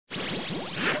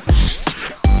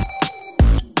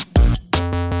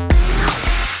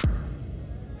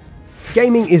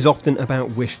Gaming is often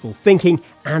about wishful thinking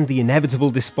and the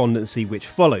inevitable despondency which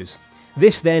follows.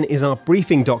 This then is our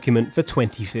briefing document for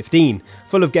 2015,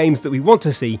 full of games that we want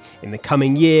to see in the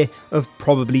coming year of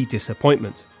probably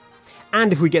disappointment.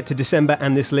 And if we get to December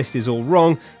and this list is all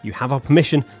wrong, you have our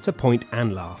permission to point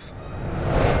and laugh.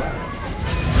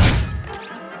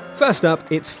 First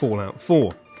up, it's Fallout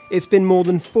 4. It's been more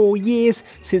than 4 years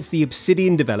since the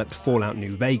Obsidian developed Fallout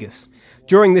New Vegas.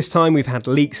 During this time we've had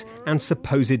leaks and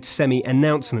supposed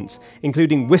semi-announcements,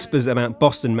 including whispers about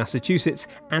Boston, Massachusetts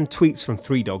and tweets from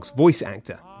Three Dogs' voice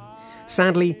actor.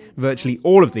 Sadly, virtually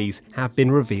all of these have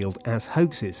been revealed as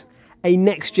hoaxes. A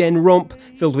next-gen romp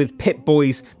filled with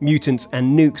Pip-Boys, mutants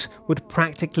and nukes would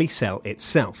practically sell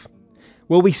itself.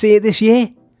 Will we see it this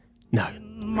year? No.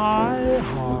 In my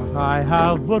heart I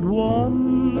have but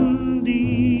one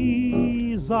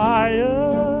desire.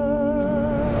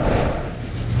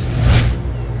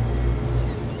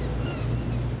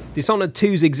 Dishonored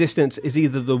 2's existence is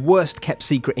either the worst kept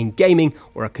secret in gaming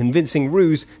or a convincing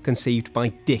ruse conceived by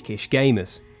dickish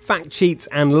gamers. Fact sheets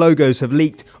and logos have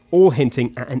leaked, all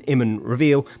hinting at an imminent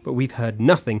reveal, but we've heard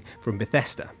nothing from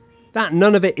Bethesda. That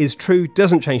none of it is true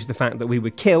doesn't change the fact that we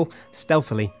would kill,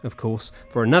 stealthily of course,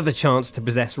 for another chance to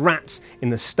possess rats in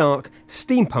the stark,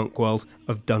 steampunk world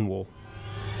of Dunwall.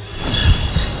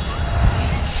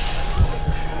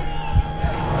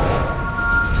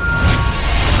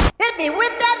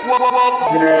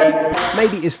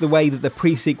 Maybe it's the way that the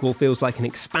pre-sequel feels like an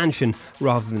expansion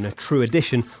rather than a true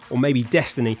addition, or maybe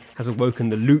Destiny has awoken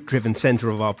the loot-driven centre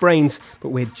of our brains, but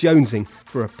we're jonesing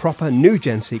for a proper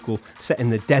new-gen sequel set in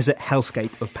the desert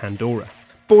hellscape of Pandora.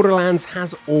 Borderlands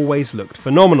has always looked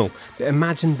phenomenal, but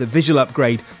imagine the visual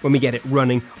upgrade when we get it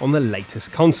running on the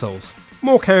latest consoles.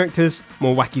 More characters,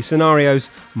 more wacky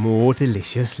scenarios, more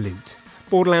delicious loot.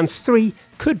 Borderlands 3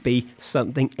 could be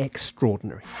something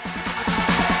extraordinary.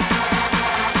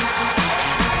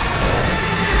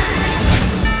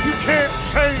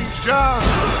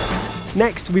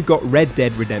 Next, we've got Red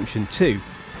Dead Redemption 2.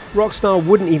 Rockstar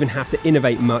wouldn't even have to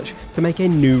innovate much to make a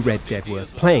new Red Dead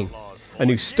worth playing. A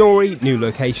new story, new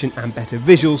location and better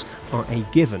visuals are a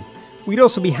given. We'd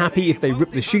also be happy if they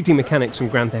ripped the shooting mechanics from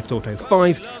Grand Theft Auto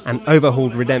 5 and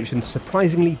overhauled Redemption's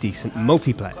surprisingly decent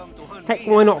multiplayer. Heck,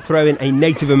 why not throw in a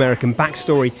Native American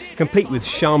backstory complete with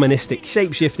shamanistic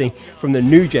shapeshifting from the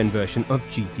new-gen version of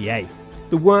GTA.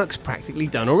 The work's practically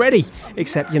done already,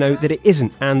 except, that it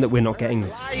isn't and that we're not getting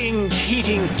this. Lying,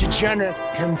 cheating, degenerate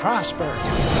can prosper.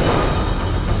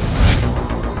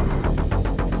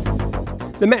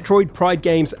 The Metroid Pride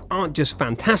games aren't just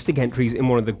fantastic entries in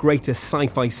one of the greatest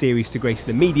sci-fi series to grace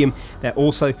the medium, they're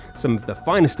also some of the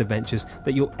finest adventures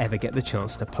that you'll ever get the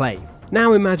chance to play.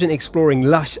 Now imagine exploring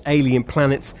lush alien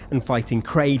planets and fighting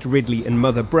Kraid, Ridley and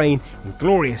Mother Brain in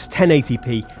glorious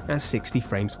 1080p at 60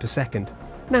 frames per second.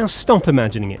 Now stop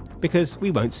imagining it, because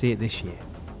we won't see it this year.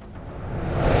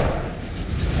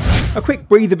 A quick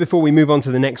breather before we move on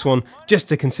to the next one, just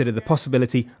to consider the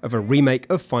possibility of a remake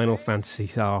of Final Fantasy.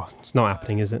 Oh, it's not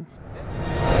happening, is it?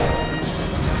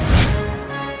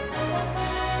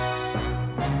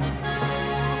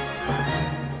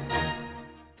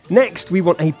 Next, we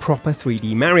want a proper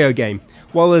 3D Mario game.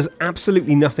 While there's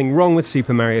absolutely nothing wrong with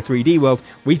Super Mario 3D World,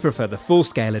 we prefer the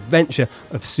full-scale adventure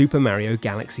of Super Mario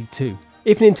Galaxy 2.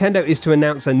 If Nintendo is to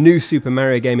announce a new Super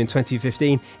Mario game in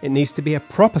 2015, it needs to be a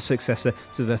proper successor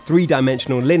to the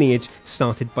three-dimensional lineage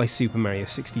started by Super Mario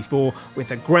 64, with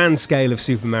the grand scale of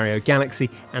Super Mario Galaxy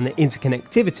and the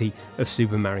interconnectivity of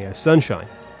Super Mario Sunshine.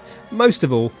 Most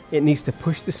of all, it needs to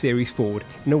push the series forward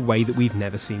in a way that we've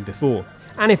never seen before.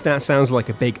 And if that sounds like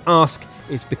a big ask,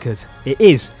 it's because it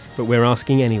is, but we're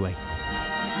asking anyway.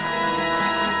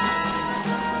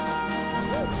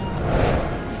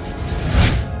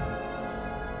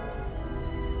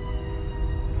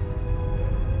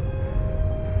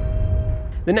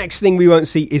 The next thing we won't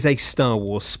see is a Star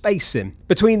Wars space sim.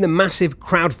 Between the massive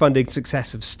crowdfunding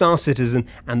success of Star Citizen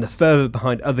and the fervour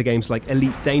behind other games like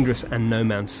Elite Dangerous and No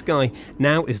Man's Sky,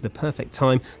 now is the perfect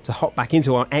time to hop back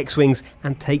into our X-Wings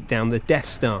and take down the Death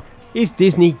Star. Is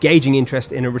Disney gauging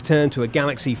interest in a return to a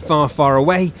galaxy far, far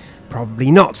away? Probably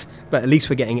not, but at least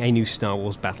we're getting a new Star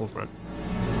Wars Battlefront.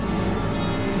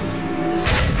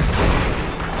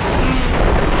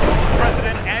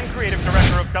 President and Creative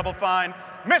Director of Double Fine,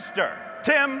 Mr.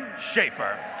 Tim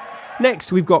Schafer.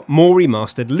 Next, we've got more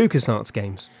remastered LucasArts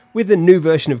games. With the new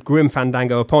version of Grim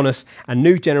Fandango upon us, a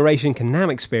new generation can now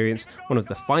experience one of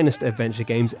the finest adventure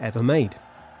games ever made.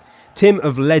 Tim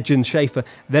of Legend Schaefer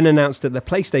then announced at the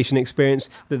PlayStation Experience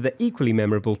that the equally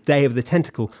memorable Day of the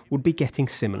Tentacle would be getting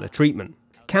similar treatment.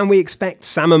 Can we expect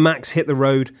Sam and Max Hit the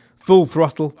Road, Full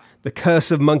Throttle, The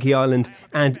Curse of Monkey Island,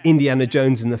 and Indiana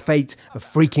Jones and the Fate of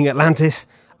Freaking Atlantis?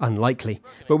 Unlikely,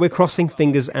 but we're crossing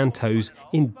fingers and toes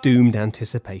in doomed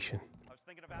anticipation.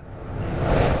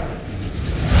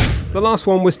 The last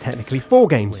one was technically 4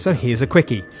 games, so here's a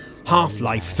quickie.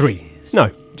 Half-Life 3.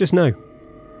 No, just no.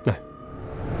 No.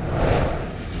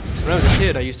 When I was a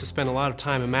kid, I used to spend a lot of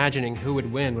time imagining who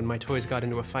would win when my toys got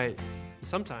into a fight.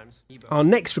 Sometimes. Our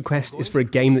next request is for a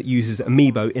game that uses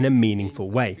Amiibo in a meaningful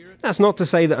way. That's not to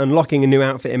say that unlocking a new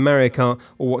outfit in Mario Kart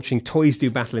or watching toys do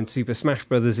battle in Super Smash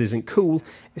Bros. Isn't cool,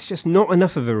 it's just not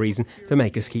enough of a reason to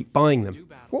make us keep buying them.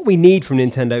 What we need from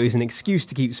Nintendo is an excuse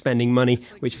to keep spending money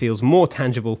which feels more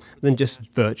tangible than just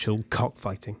virtual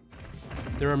cockfighting.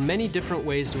 There are many different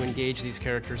ways to engage these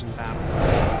characters in battle.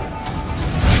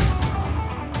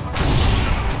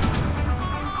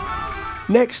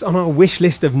 Next on our wish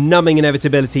list of numbing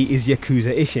inevitability is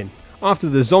Yakuza Ishin. After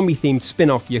the zombie-themed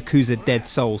spin-off Yakuza Dead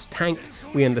Souls tanked,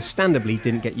 we understandably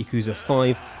didn't get Yakuza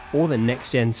 5 or the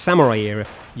next-gen samurai-era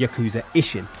Yakuza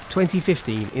Ishin.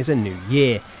 2015 is a new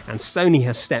year, and Sony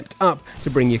has stepped up to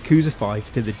bring Yakuza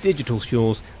 5 to the digital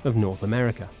shores of North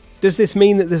America. Does this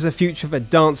mean that there's a future for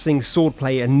dancing,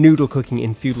 swordplay and noodle cooking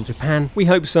in feudal Japan? We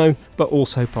hope so, but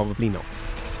also probably not.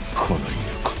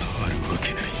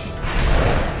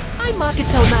 I'm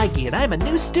Makoto Naigi, and I'm a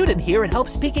new student here at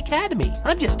Hope's Peak Academy.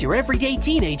 I'm just your everyday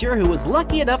teenager who was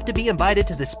lucky enough to be invited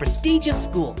to this prestigious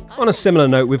school. On a similar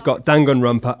note, we've got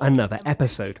Danganronpa Another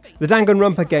Episode. The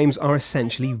Danganronpa games are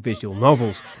essentially visual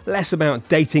novels, less about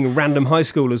dating random high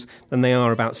schoolers than they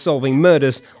are about solving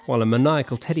murders while a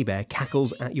maniacal teddy bear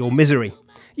cackles at your misery.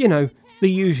 You know, the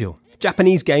usual.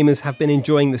 Japanese gamers have been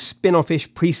enjoying the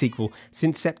spin-off-ish pre-sequel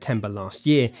since September last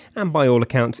year, and by all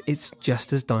accounts it's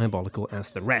just as diabolical as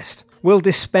the rest. Will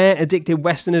despair-addicted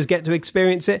Westerners get to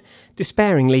experience it?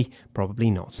 Despairingly,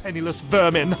 probably not. Penniless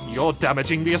vermin, you're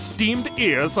damaging the esteemed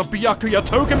ears of Byakuya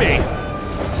Togami!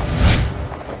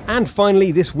 And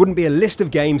finally, this wouldn't be a list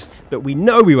of games that we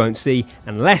know we won't see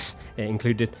unless it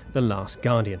included The Last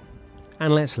Guardian.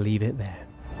 And let's leave it there.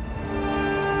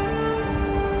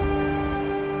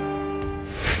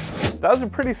 That was a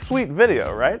pretty sweet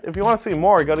video, right? If you want to see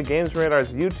more, go to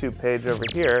GamesRadar's YouTube page over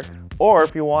here. Or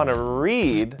if you want to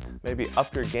read, maybe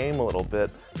up your game a little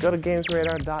bit, go to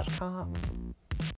GamesRadar.com.